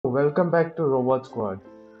welcome back to Robot Squad.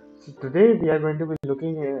 So today we are going to be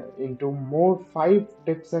looking into more 5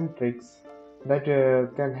 tips and tricks that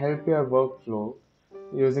can help your workflow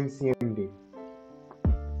using CMD.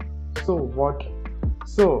 So what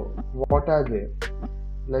what are they?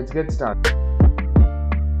 Let's get started.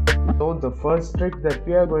 So the first trick that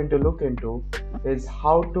we are going to look into is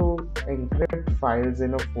how to encrypt files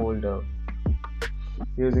in a folder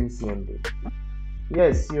using CMD.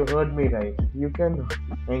 Yes, you heard me right. You can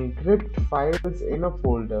encrypt files in a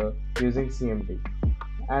folder using CMD,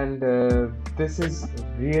 and this is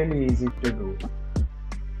really easy to do.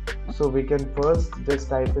 So we can first just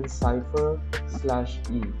type in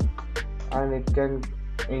cipher/e, and it can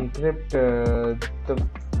encrypt the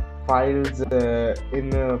files in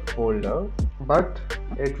a folder, but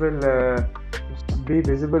it will be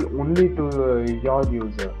visible only to your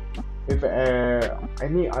user. If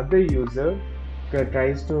any other user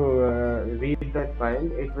tries to read that file,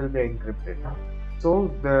 it will be encrypted.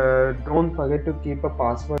 So don't forget to keep a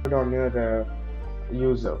password on your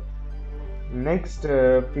user. Next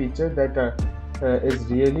feature that is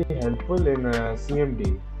really helpful in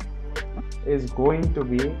CMD is going to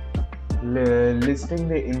be listing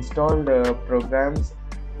the installed programs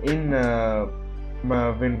in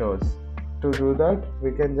Windows. To do that,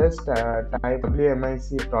 we can just type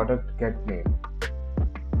WMIC product get name.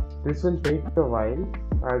 This will take a while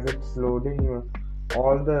as it's loading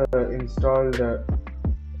all the installed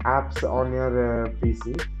apps on your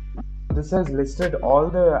PC. This has listed all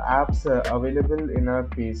the apps available in our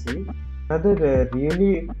PC. Another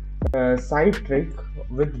really side trick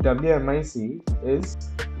with WMIC is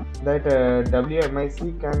that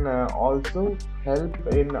WMIC can also help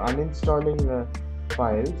in uninstalling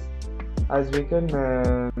files, as we can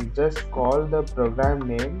just call the program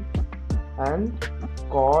name and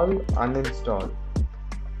call uninstall,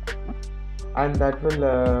 and that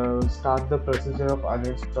will start the procedure of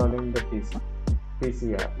uninstalling the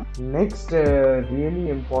PC app. Next really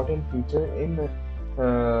important feature in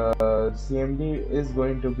CMD is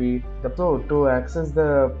going to be to access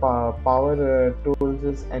the power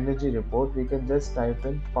tools energy report. We can just type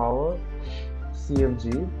in power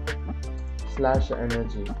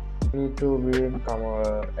cfg/energy. We need to be in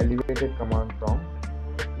elevated command prompt.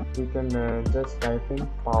 We can just type in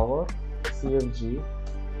power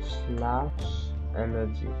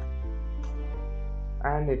cfg/energy,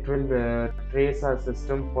 and it will trace our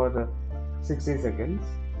system for 60 seconds.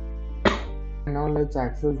 Now let's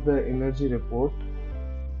access the energy report.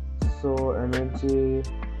 So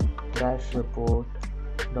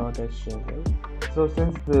energy-report.html. So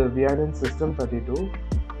since we are in system 32,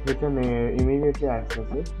 we can immediately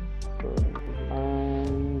access it.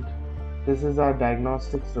 And this is our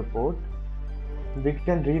diagnostics report. We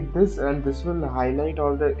can read this, and this will highlight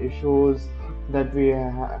all the issues that we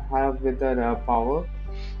have with our power,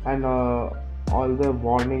 and all the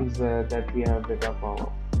warnings that we have with our power.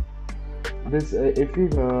 This if we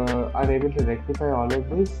are able to rectify all of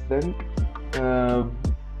this, then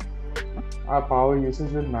our power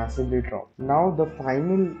usage will massively drop. Now the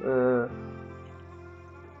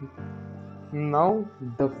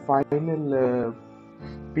final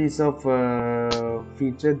piece of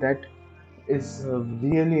feature that is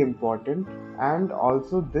really important, and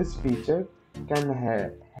also this feature can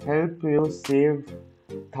help you save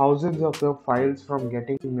thousands of your files from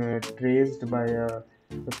getting traced by a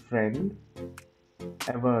friend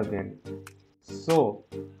ever again. So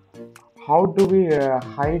how do we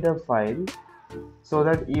hide a file so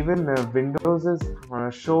that even Windows's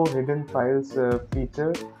show hidden files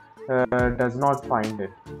feature does not find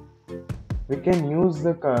it? We can use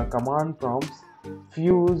the command prompts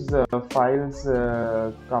fuse files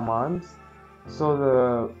commands, so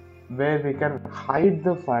where we can hide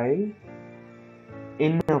the file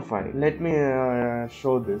in a file. Let me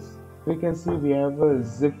show this. We can see we have a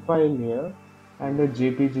zip file here and a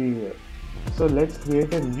JPG here. So let's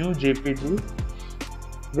create a new JPG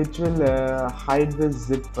which will hide the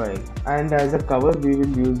zip file, and as a cover we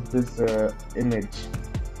will use this image.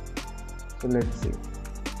 So let's see.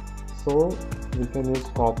 So we can use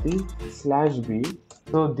copy/b.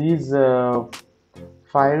 So these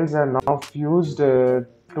files are now fused to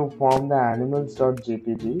form the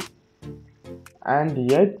animals.jpg, and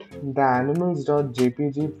yet the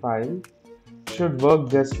animals.jpg file should work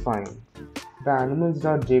just fine. The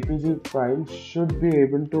animals.jpg file should be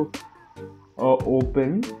able to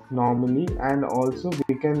open normally, and also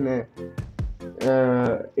we can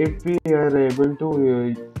if we are able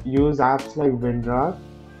to use apps like WinRAR,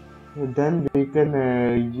 then we can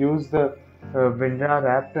use the WinRAR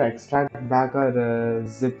app to extract back our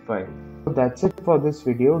zip file. So that's it for this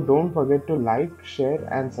video. Don't forget to like, share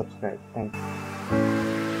and subscribe. Thanks.